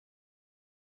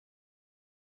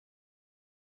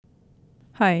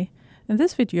Hi, in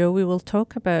this video we will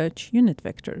talk about unit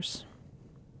vectors.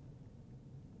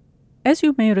 As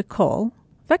you may recall,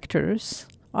 vectors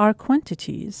are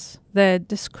quantities that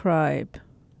describe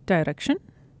direction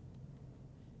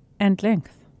and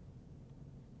length.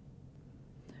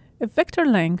 If vector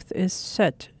length is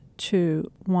set to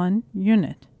 1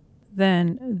 unit,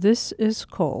 then this is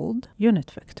called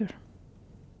unit vector.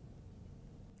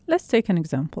 Let's take an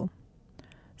example.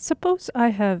 Suppose I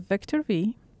have vector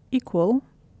v equal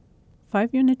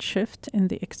 5-unit shift in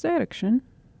the x direction,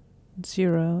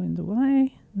 0 in the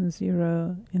y,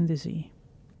 0 in the z.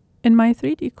 In my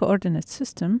 3D coordinate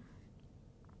system,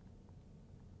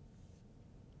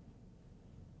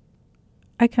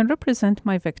 I can represent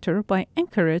my vector by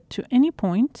anchor it to any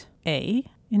point A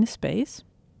in space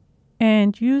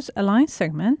and use a line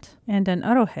segment and an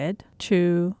arrowhead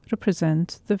to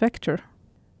represent the vector.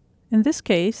 In this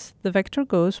case, the vector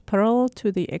goes parallel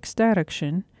to the x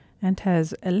direction and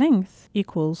has a length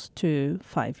equals to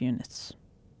 5 units.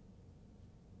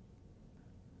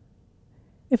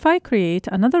 If I create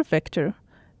another vector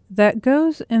that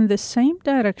goes in the same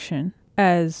direction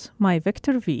as my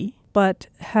vector v, but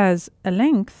has a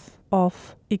length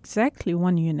of exactly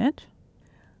 1 unit,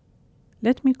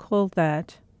 let me call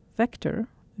that vector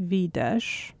v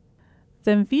dash,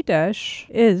 then v dash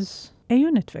is a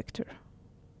unit vector.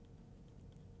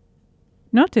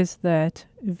 Notice that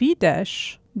v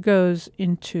dash goes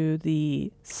into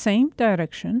the same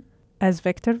direction as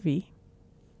vector v,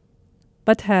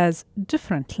 but has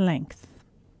different length.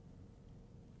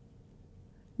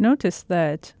 Notice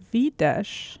that v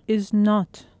dash is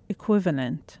not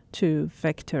equivalent to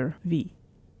vector v.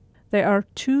 They are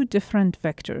two different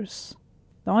vectors.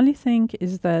 The only thing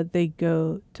is that they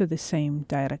go to the same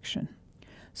direction.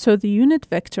 So the unit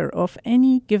vector of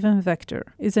any given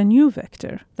vector is a new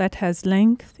vector that has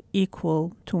length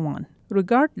equal to 1,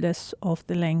 regardless of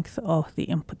the length of the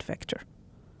input vector.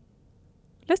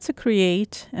 Let's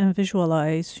create and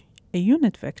visualize a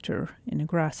unit vector in a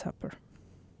Grasshopper.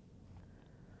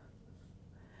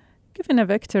 Given a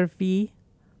vector v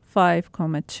 5,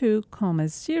 2,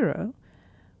 0,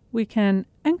 we can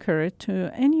anchor it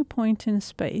to any point in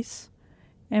space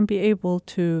and be able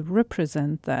to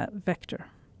represent that vector.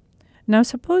 Now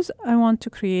suppose I want to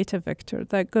create a vector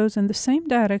that goes in the same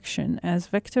direction as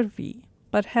vector v,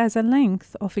 but has a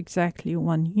length of exactly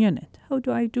 1 unit. How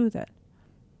do I do that?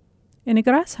 In a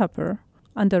Grasshopper,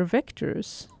 under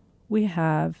vectors, we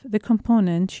have the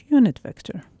component unit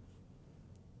vector.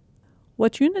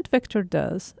 What unit vector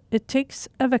does, it takes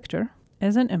a vector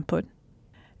as an input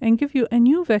and give you a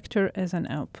new vector as an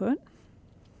output.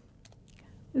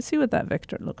 Let's see what that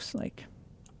vector looks like.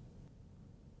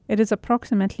 It is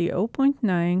approximately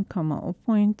 0.9,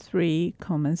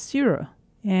 0.3, 0.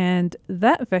 And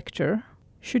that vector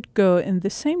should go in the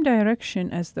same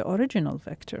direction as the original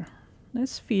vector.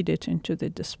 Let's feed it into the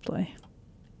display.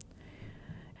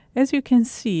 As you can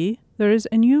see, there is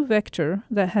a new vector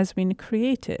that has been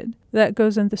created that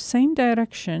goes in the same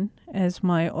direction as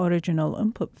my original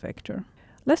input vector.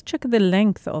 Let's check the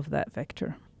length of that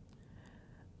vector.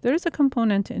 There is a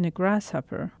component in a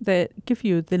Grasshopper that gives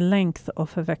you the length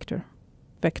of a vector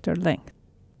length.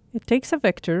 It takes a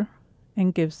vector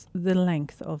and gives the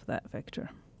length of that vector.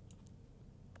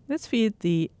 Let's feed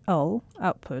the L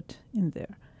output in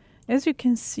there. As you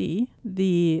can see,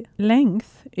 the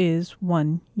length is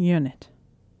 1 unit.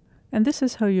 And this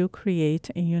is how you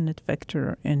create a unit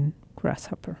vector in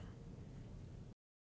Grasshopper.